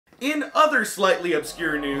In other slightly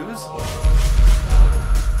obscure news,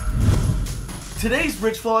 today's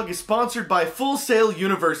Rich Vlog is sponsored by Full Sail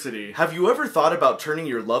University. Have you ever thought about turning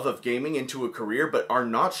your love of gaming into a career but are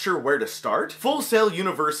not sure where to start? Full Sail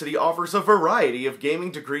University offers a variety of gaming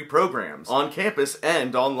degree programs, on campus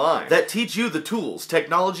and online, that teach you the tools,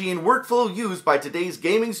 technology, and workflow used by today's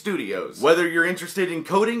gaming studios. Whether you're interested in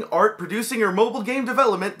coding, art, producing, or mobile game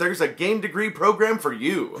development, there's a game degree program for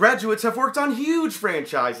you. Graduates have worked on huge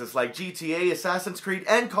franchises like GTA, Assassin's Creed,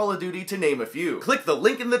 and Call of Duty, to name a few. Click the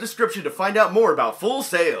link in the description to find out more about Full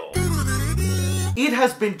Sail. It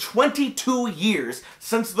has been 22 years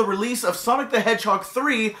since the release of Sonic the Hedgehog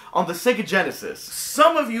 3 on the Sega Genesis.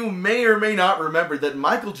 Some of you may or may not remember that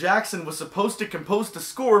Michael Jackson was supposed to compose the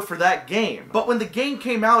score for that game. But when the game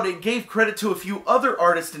came out, it gave credit to a few other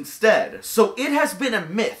artists instead. So it has been a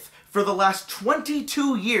myth for the last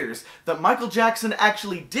 22 years that Michael Jackson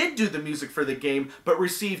actually did do the music for the game, but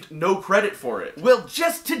received no credit for it. Well,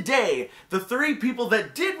 just today, the 3 people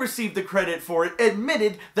that did receive the credit for it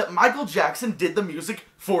admitted that Michael Jackson did the music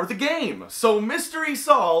for the game. So mystery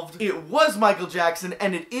solved, it was Michael Jackson,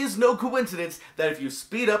 and it is no coincidence that if you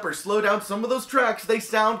speed up or slow down some of those tracks, they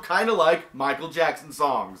sound kinda like Michael Jackson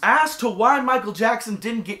songs. As to why Michael Jackson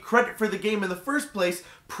didn't get credit for the game in the first place,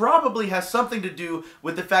 probably has something to do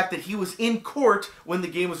with the fact that he was in court when the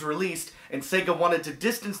game was released, and Sega wanted to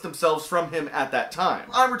distance themselves from him at that time.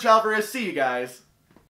 I'm Rich Alvarez, see you guys.